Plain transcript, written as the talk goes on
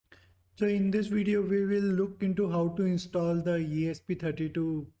So in this video, we will look into how to install the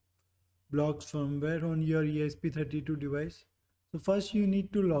ESP32 blocks firmware on your ESP32 device. So first you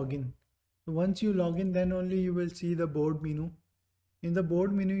need to log in. So once you log in, then only you will see the board menu. In the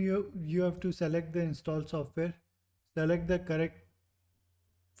board menu, you have to select the install software, select the correct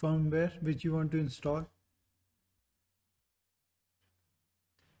firmware which you want to install.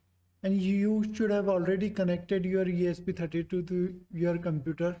 And you should have already connected your ESP32 to your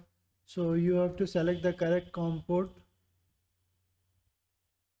computer. So you have to select the correct COM port.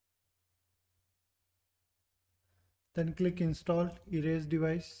 Then click install, erase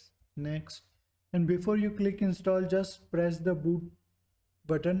device, next. And before you click install, just press the boot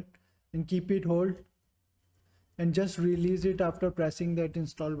button and keep it hold. And just release it after pressing that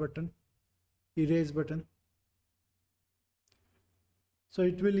install button, erase button. So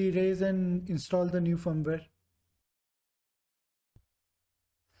it will erase and install the new firmware.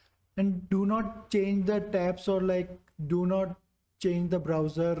 And do not change the tabs or do not change the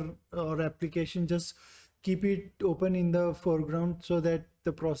browser or application. Just keep it open in the foreground so that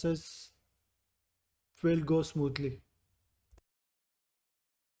the process will go smoothly.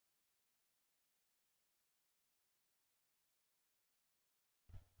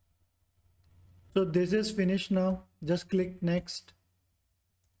 So this is finished now. Just click next.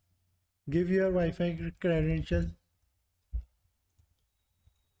 Give your Wi-Fi credential.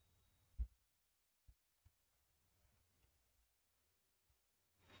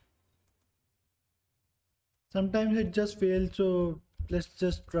 Sometimes it just fails, so let's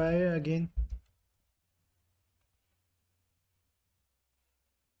just try again.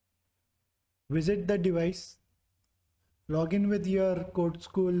 Visit the device. Log in with your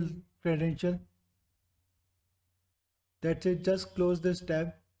CodeSkool credential. That's it. Just close this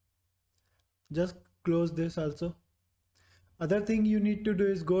tab. Just close this also. Other thing you need to do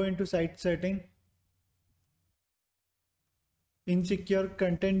is go into site setting. In secure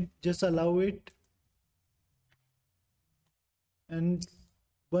content, just allow it. And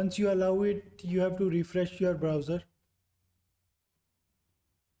once you allow it, you have to refresh your browser.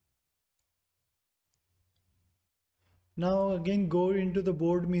 Now again go into the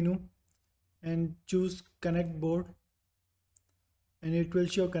board menu and choose connect board, and it will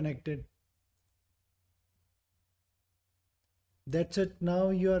show connected. That's it. Now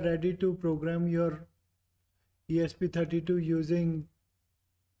you are ready to program your ESP32 using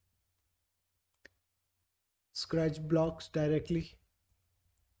Scratch blocks directly.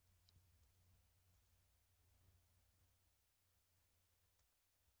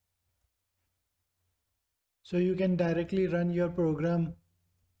 So you can directly run your program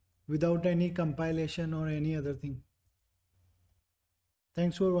without any compilation or any other thing.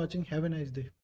 Thanks for watching. Have a nice day.